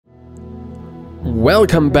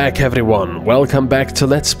Welcome back, everyone. Welcome back to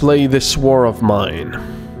Let's Play This War of Mine.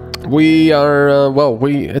 We are,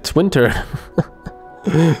 it's winter.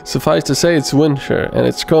 Suffice to say, it's winter, and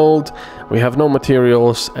it's cold. We have no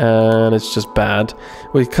materials, and it's just bad.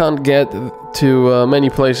 We can't get to many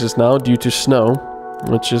places now due to snow,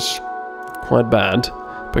 which is quite bad,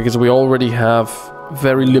 because we already have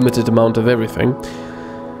very limited amount of everything.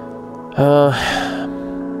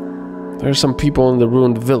 There's some people in the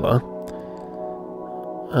ruined villa,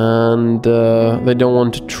 and they don't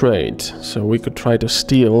want to trade, so we could try to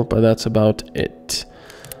steal, but that's about it.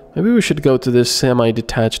 Maybe we should go to this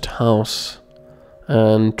semi-detached house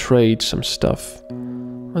and trade some stuff.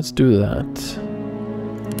 Let's do that.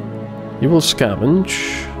 You will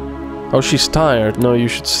scavenge. Oh, she's tired. No, you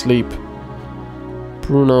should sleep.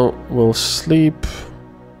 Bruno will sleep.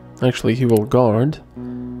 Actually, he will guard.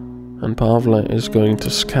 And Pavla is going to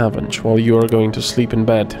scavenge while you are going to sleep in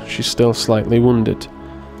bed. She's still slightly wounded.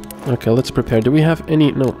 Okay, let's prepare. Do we have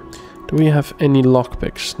any... No. Do we have any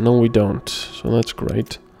lockpicks? No, we don't. So that's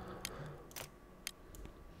great.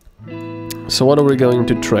 So what are we going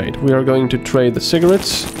to trade? We are going to trade the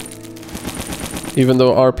cigarettes. Even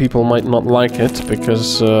though our people might not like it,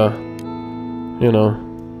 because, you know...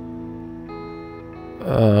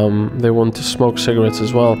 they want to smoke cigarettes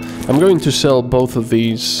as well. I'm going to sell both of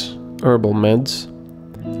these herbal meds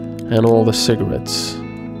and all the cigarettes.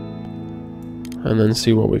 And then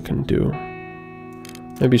see what we can do.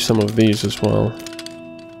 Maybe some of these as well.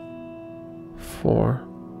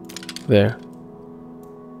 There.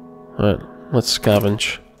 Alright, let's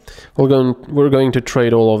scavenge. We're going to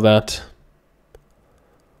trade all of that.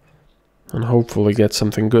 And hopefully get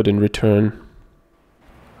something good in return.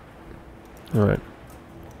 Alright.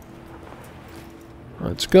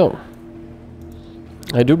 Let's go.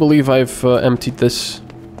 I do believe I've emptied this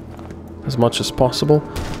as much as possible.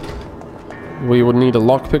 We would need a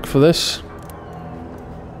lockpick for this.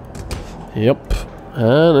 Yep.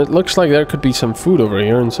 And it looks like there could be some food over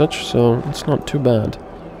here and such, so it's not too bad.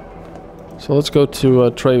 So let's go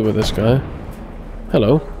to trade with this guy.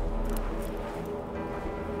 Hello.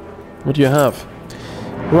 What do you have?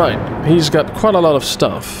 Right, he's got quite a lot of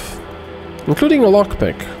stuff. Including a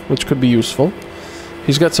lockpick, which could be useful.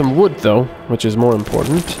 He's got some wood though, which is more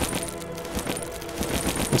important.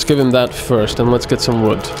 Let's give him that first, and let's get some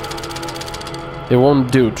wood. It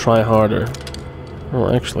won't do, try harder.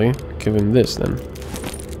 Well, actually, give him this then.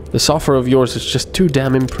 This offer of yours is just too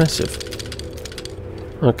damn impressive.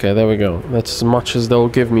 Okay, there we go. That's as much as they'll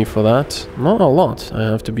give me for that. Not a lot, I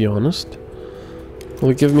have to be honest. Will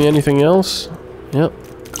it give me anything else? Yep.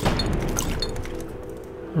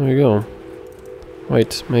 There we go.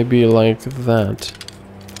 Wait, maybe like that.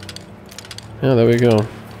 Yeah, there we go.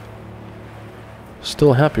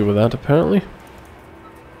 Still happy with that, apparently.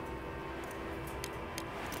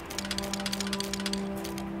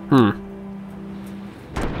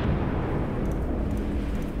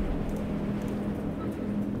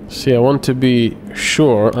 See, I want to be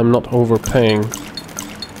sure I'm not overpaying.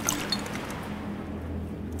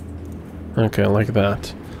 Okay, like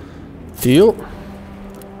that. Deal.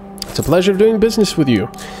 It's a pleasure doing business with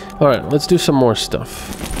you. Alright, let's do some more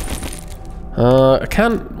stuff.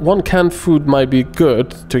 One canned food might be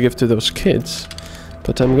good to give to those kids,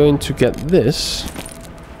 but I'm going to get this.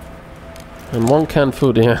 And one canned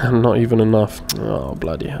food, yeah, not even enough. Oh,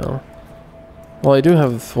 bloody hell. Well, I do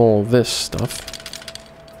have all this stuff.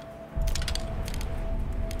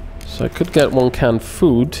 So I could get one canned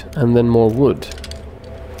food and then more wood.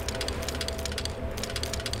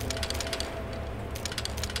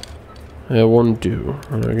 It won't do.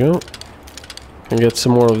 There we go. Can get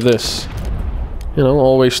some more of this. You know,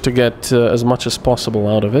 always to get as much as possible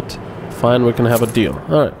out of it. Fine, we can have a deal.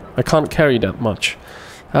 Alright, I can't carry that much.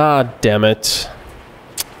 Ah, damn it.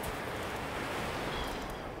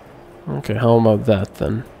 Okay, how about that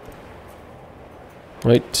then?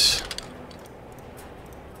 Wait.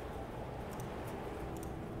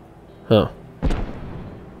 Oh.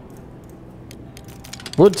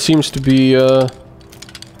 Wood seems to be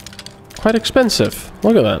quite expensive.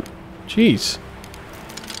 Look at that. Jeez.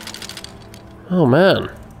 Oh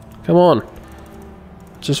man. Come on.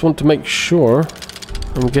 Just want to make sure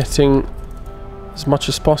I'm getting as much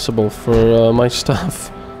as possible for my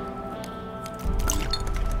stuff.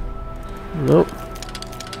 Nope.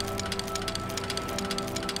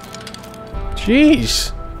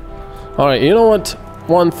 Jeez. Alright, you know what?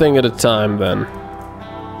 One thing at a time then.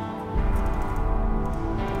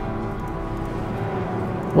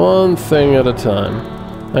 One thing at a time.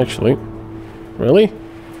 Actually. Really?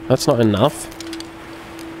 That's not enough.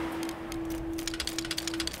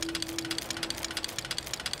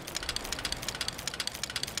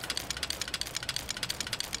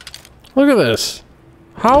 Look at this.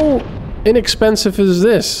 How inexpensive is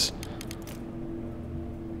this?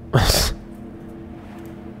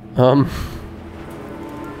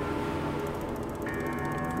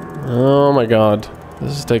 Oh my god.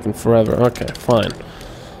 This is taking forever. Okay, fine.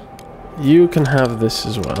 You can have this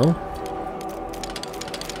as well.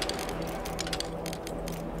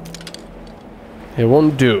 It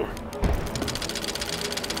won't do.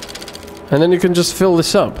 And then you can just fill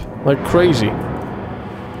this up like crazy.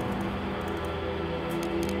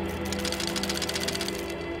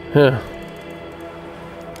 Yeah.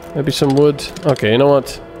 Maybe some wood. Okay, you know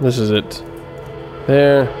what? This is it.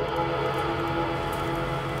 There.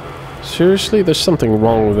 Seriously? There's something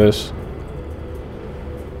wrong with this.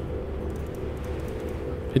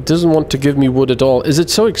 It doesn't want to give me wood at all. Is it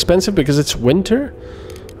so expensive because it's winter?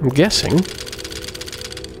 I'm guessing.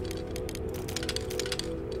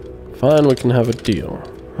 Fine, we can have a deal.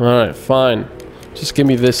 Alright, fine. Just give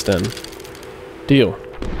me this then. Deal.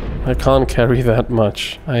 I can't carry that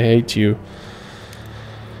much. I hate you.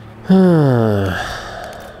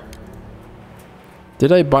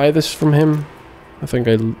 Did I buy this from him? I think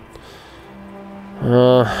I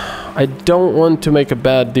don't want to make a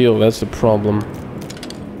bad deal, that's the problem.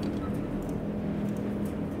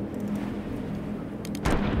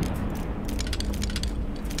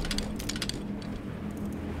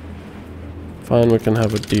 Fine, we can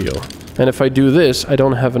have a deal. And if I do this, I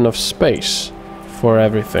don't have enough space for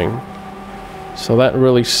everything. So that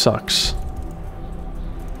really sucks.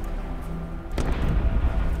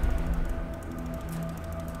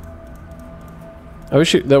 I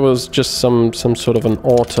wish there was just some sort of an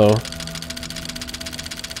auto.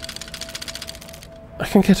 I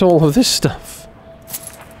can get all of this stuff.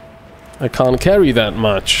 I can't carry that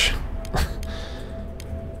much.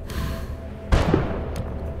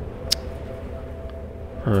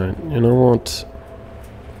 Alright, you know what?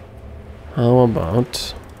 How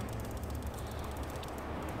about...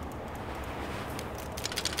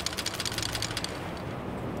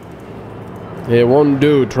 It won't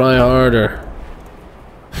do, try harder.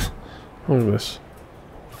 Look at this.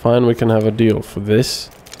 Fine, we can have a deal for this.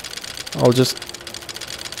 I'll just...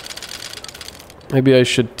 Maybe I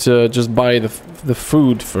should just buy the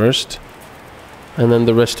food first. And then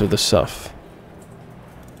the rest of the stuff.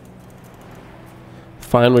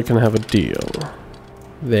 Fine, we can have a deal.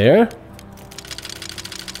 There.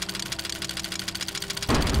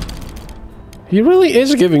 He really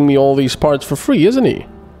is giving me all these parts for free, isn't he?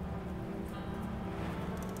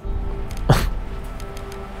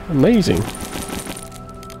 Amazing.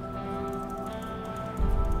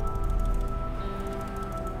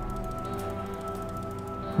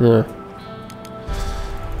 Yeah.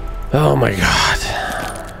 Oh my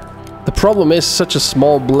god. The problem is such a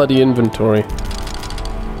small bloody inventory.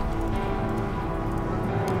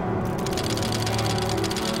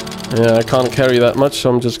 Yeah, I can't carry that much, so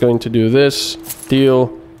I'm just going to do this.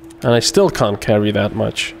 Deal. And I still can't carry that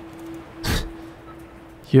much.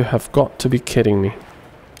 You have got to be kidding me.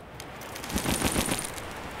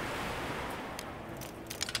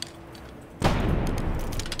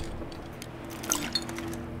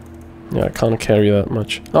 Yeah, I can't carry that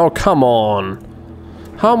much. Oh, come on!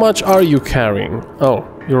 How much are you carrying? Oh,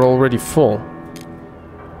 you're already full.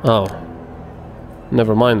 Oh.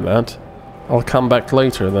 Never mind that. I'll come back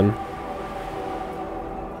later then.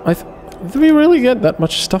 Did we really get that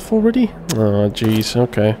much stuff already? Oh, jeez,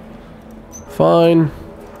 okay. Fine.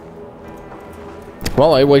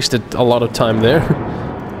 Well, I wasted a lot of time there.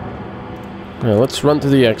 Now, let's run to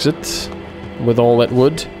the exit with all that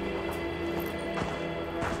wood.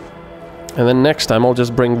 And then next time I'll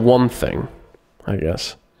just bring one thing, I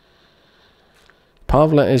guess.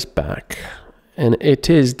 Pavla is back. And it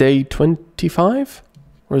is day 25?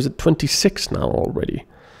 Or is it 26 now already?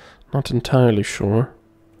 Not entirely sure.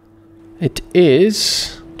 It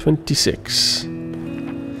is 26.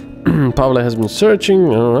 Pavla has been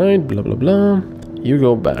searching. Alright, blah blah blah. You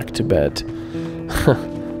go back to bed.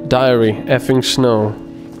 Diary, effing snow.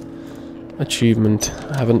 Achievement.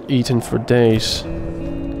 I haven't eaten for days.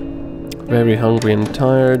 Very hungry and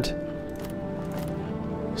tired.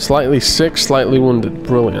 Slightly sick, slightly wounded.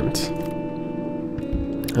 Brilliant.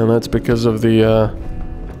 And that's because of the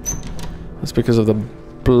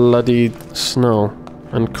bloody snow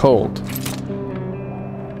and cold.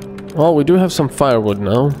 Well, we do have some firewood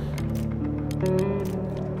now.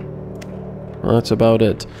 Well, that's about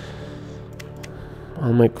it.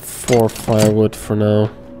 I'll make 4 firewood for now.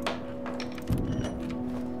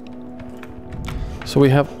 So we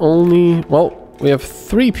have only... Well, we have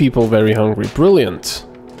 3 people very hungry. Brilliant.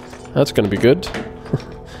 That's gonna be good.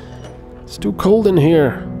 It's too cold in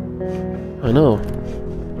here. I know.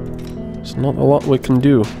 There's not a lot we can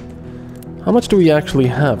do. How much do we actually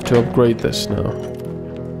have to upgrade this now?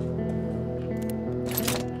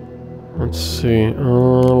 Let's see.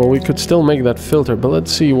 Well, we could still make that filter, but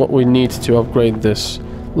let's see what we need to upgrade this.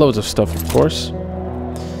 Loads of stuff, of course.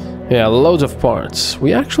 Yeah, loads of parts.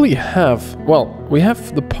 We actually have... Well, we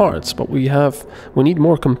have the parts, but we need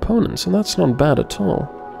more components, and that's not bad at all.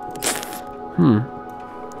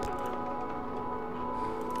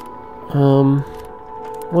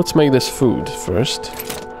 Let's make this food first.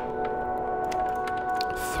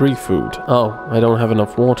 3 food. Oh, I don't have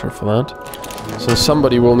enough water for that. So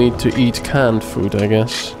somebody will need to eat canned food, I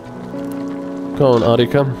guess. Go on,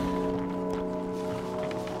 Arika.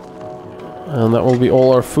 And that will be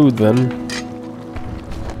all our food then.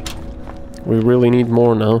 We really need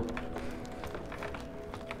more now.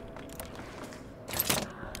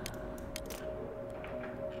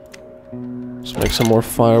 Let's make some more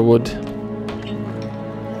firewood.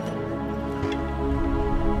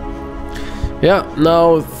 Yeah,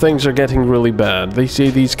 now things are getting really bad. They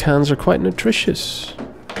say these cans are quite nutritious.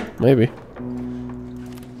 Maybe.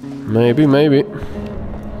 Maybe.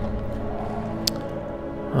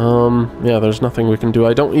 Yeah, there's nothing we can do.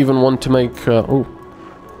 I don't even want to make... oh.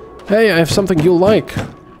 Hey, I have something you'll like.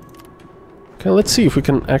 Okay, let's see if we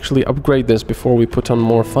can actually upgrade this before we put on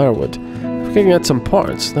more firewood. If we can get some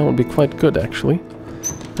parts, that would be quite good, actually.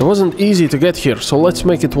 It wasn't easy to get here, so let's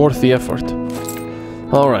make it worth the effort.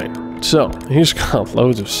 Alright, so, he's got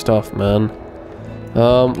loads of stuff, man.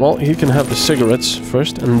 Well, he can have the cigarettes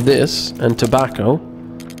first, and this, and tobacco.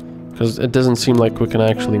 Because it doesn't seem like we can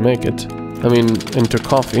actually make it. I mean, into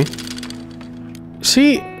coffee.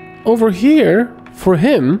 See, over here, for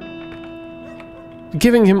him,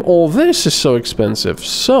 giving him all this is so expensive.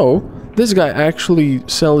 So, this guy actually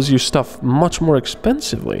sells you stuff much more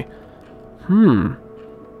expensively. That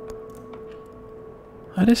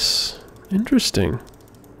is interesting.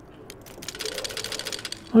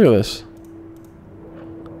 Look at this.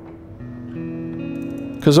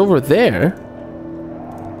 Because over there,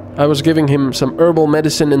 I was giving him some herbal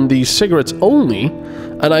medicine and these cigarettes only,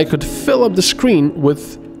 and I could fill up the screen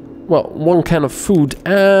with, well, 1 can of food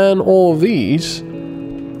and all of these,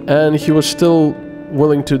 and he was still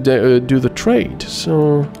willing to do the trade.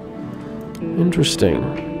 So, interesting.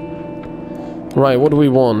 Right, what do we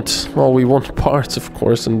want? Well, we want parts, of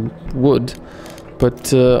course, and wood,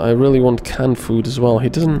 but I really want canned food as well. He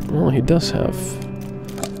doesn't... well, he does have.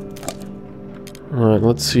 Alright,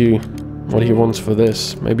 let's see what he wants for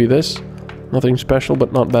this. Maybe this? Nothing special,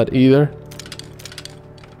 but not bad either.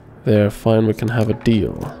 There, fine, we can have a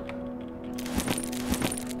deal.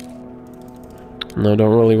 No, I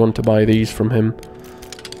don't really want to buy these from him.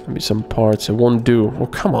 Maybe some parts, it won't do. Oh,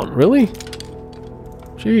 come on, really?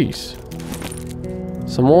 Jeez.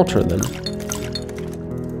 Some water, then.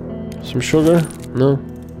 Some sugar? No?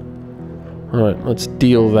 Alright, let's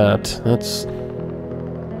deal that. That's...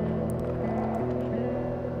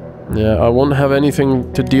 yeah, I won't have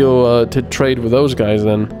anything to deal, to trade with those guys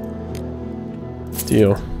then.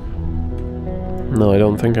 Deal. No, I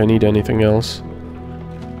don't think I need anything else.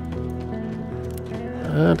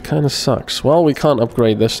 That kind of sucks. Well, we can't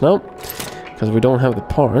upgrade this now, because we don't have the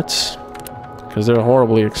parts. Because they're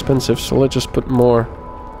horribly expensive, so let's just put more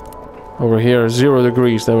over here. 0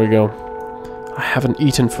 degrees, there we go. I haven't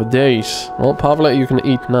eaten for days. Well, Pavle, you can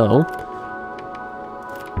eat now.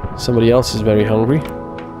 Somebody else is very hungry.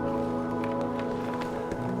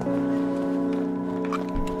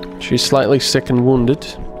 She's slightly sick and wounded.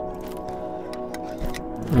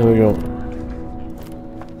 There we go.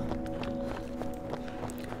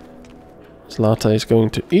 Zlata is going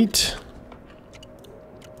to eat.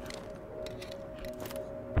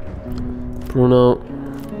 Bruno.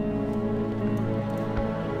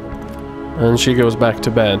 And she goes back to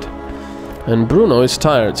bed. And Bruno is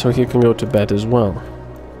tired, so he can go to bed as well.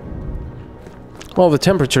 Well, the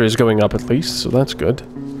temperature is going up at least, so that's good.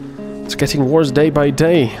 It's getting worse day by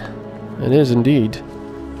day. It is indeed.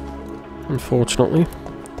 Unfortunately.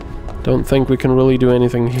 Don't think we can really do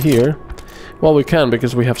anything here. Well, we can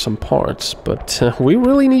because we have some parts, but we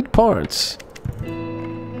really need parts.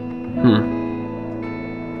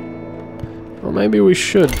 Well, maybe we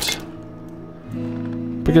should.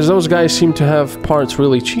 Because those guys seem to have parts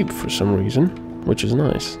really cheap for some reason, which is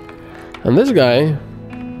nice. And this guy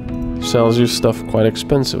sells you stuff quite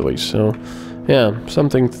expensively, so yeah,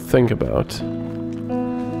 something to think about.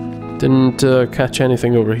 Didn't catch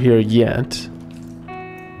anything over here yet.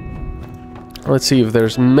 Let's see if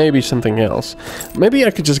there's maybe something else. Maybe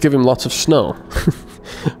I could just give him lots of snow.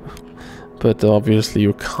 But obviously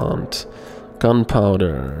you can't.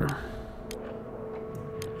 Gunpowder.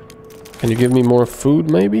 Can you give me more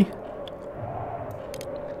food, maybe?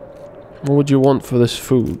 What would you want for this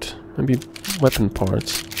food? Maybe weapon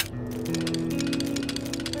parts.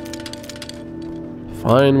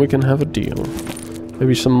 Fine, we can have a deal.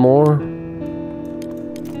 Maybe some more.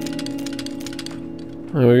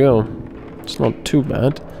 There we go. It's not too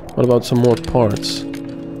bad. What about some more parts?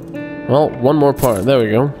 Well, one more part. There we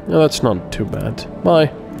go. Yeah, that's not too bad.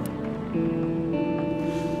 Bye.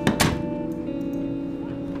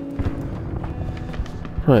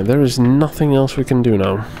 Right, there is nothing else we can do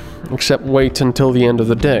now. Except wait until the end of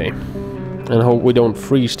the day. And hope we don't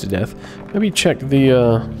freeze to death. Maybe check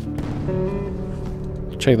the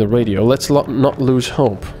radio. Let's not lose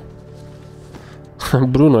hope.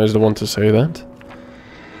 Bruno is the one to say that.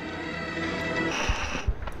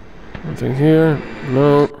 Nothing here.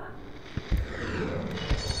 No.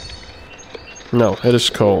 No, it is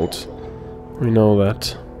cold. We know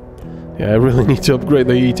that. Yeah, I really need to upgrade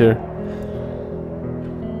the heater.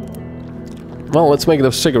 Well, let's make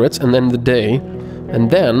those cigarettes and end the day. And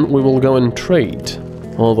then we will go and trade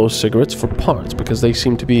all those cigarettes for parts, because they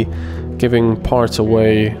seem to be giving parts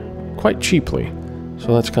away quite cheaply.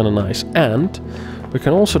 So that's kind of nice. And we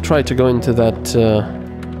can also try to go into that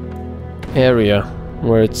area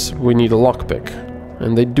where we need a lockpick.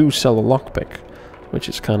 And they do sell a lockpick, which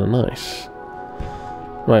is kind of nice.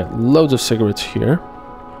 Right, loads of cigarettes here.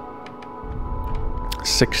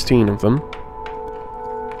 16 of them.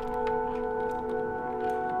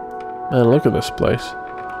 Man, look at this place.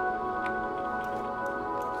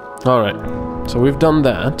 Alright, so we've done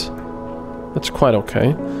that. That's quite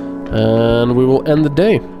okay. And we will end the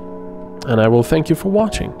day. And I will thank you for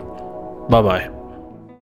watching. Bye-bye.